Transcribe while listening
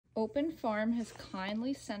Open Farm has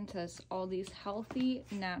kindly sent us all these healthy,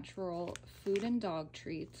 natural food and dog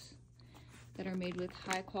treats that are made with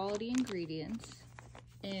high quality ingredients,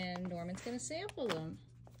 and Norman's gonna sample them.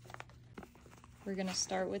 We're gonna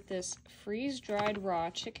start with this freeze-dried raw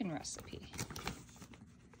chicken recipe.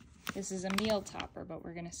 This is a meal topper, but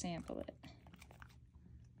we're gonna sample it.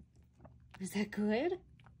 Is that good?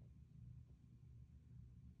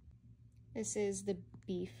 This is the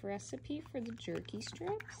beef recipe for the jerky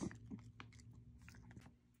strips.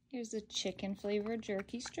 Here's the chicken flavored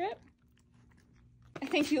jerky strip. I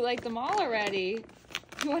think you like them all already.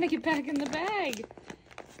 You want to get back in the bag.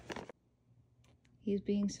 He's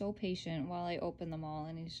being so patient while I open them all,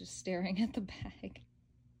 and he's just staring at the bag.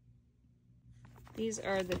 These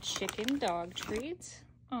are the chicken dog treats.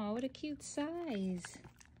 Oh, what a cute size.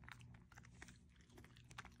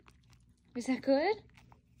 Is that good?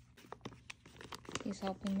 He's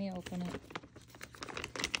helping me open it.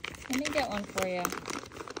 Let me get one for you.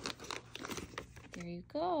 There you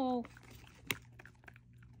go.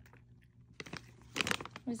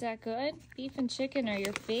 Was that good? Beef and chicken are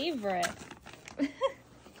your favorite.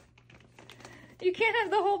 You can't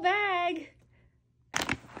have the whole bag.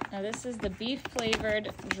 Now this is the beef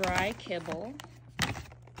flavored dry kibble.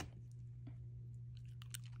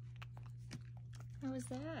 How was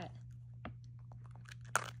that?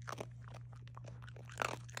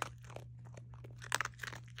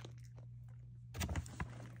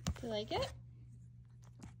 Do you like it?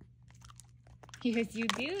 Yes, you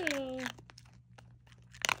do.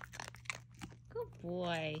 Good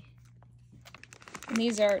boy. And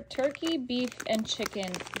these are turkey, beef, and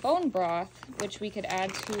chicken bone broth, which we could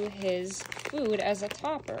add to his food as a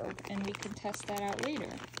topper, and we can test that out later.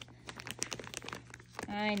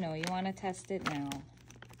 I know, you want to test it now.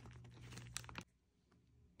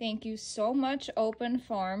 Thank you so much, Open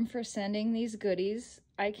Farm, for sending these goodies.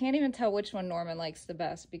 I can't even tell which one Norman likes the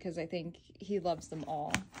best because I think he loves them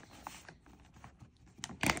all.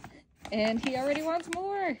 And he already wants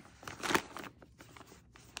more.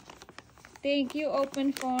 Thank you,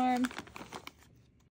 Open Farm.